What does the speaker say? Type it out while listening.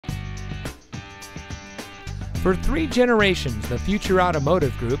For 3 generations, the Future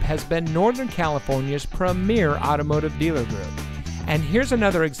Automotive Group has been Northern California's premier automotive dealer group. And here's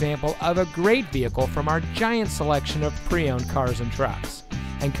another example of a great vehicle from our giant selection of pre-owned cars and trucks.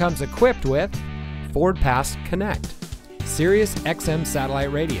 And comes equipped with Ford Pass Connect, Sirius XM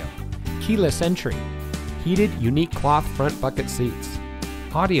satellite radio, keyless entry, heated unique cloth front bucket seats,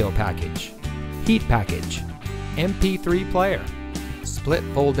 audio package, heat package, MP3 player, split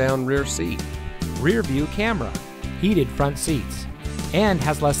fold-down rear seat, rear view camera, heated front seats, and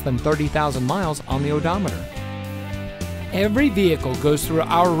has less than 30,000 miles on the odometer. Every vehicle goes through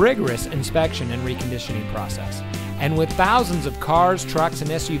our rigorous inspection and reconditioning process. And with thousands of cars, trucks, and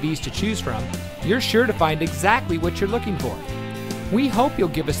SUVs to choose from, you're sure to find exactly what you're looking for. We hope you'll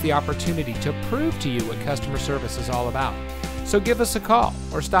give us the opportunity to prove to you what customer service is all about. So give us a call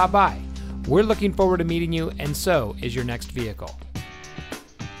or stop by. We're looking forward to meeting you, and so is your next vehicle.